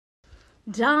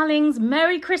Darlings,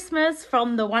 Merry Christmas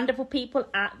from the wonderful people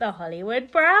at the Hollywood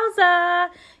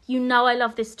Browser. You know I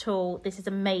love this tool. This is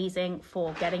amazing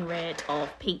for getting rid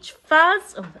of peach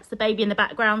fuzz. Oh, that's the baby in the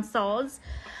background, soz.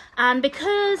 And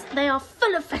because they are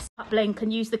full of festive link,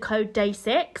 and use the code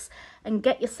DAY6 and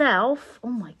get yourself, oh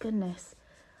my goodness,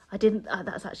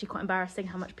 that's actually quite embarrassing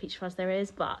how much peach fuzz there is,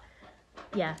 but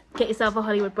yeah, get yourself a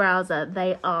Hollywood Browser.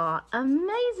 They are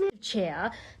amazing. Cheer,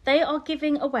 they are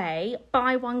giving away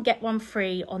buy one get one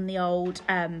free on the old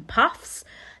puffs.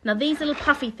 Now these little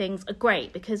puffy things are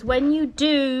great because when you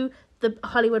do the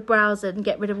Hollywood Browser and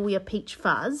get rid of all your peach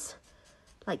fuzz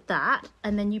like that,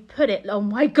 and then you put it, oh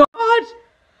my god,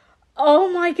 oh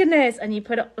my goodness, and you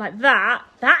put it like that,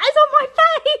 that is on my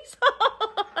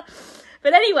face.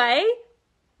 But anyway,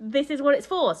 this is what it's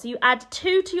for. So you add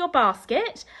 2 to your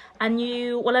basket and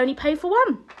you will only pay for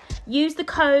 1. Use the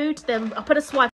code, then I'll put a swipe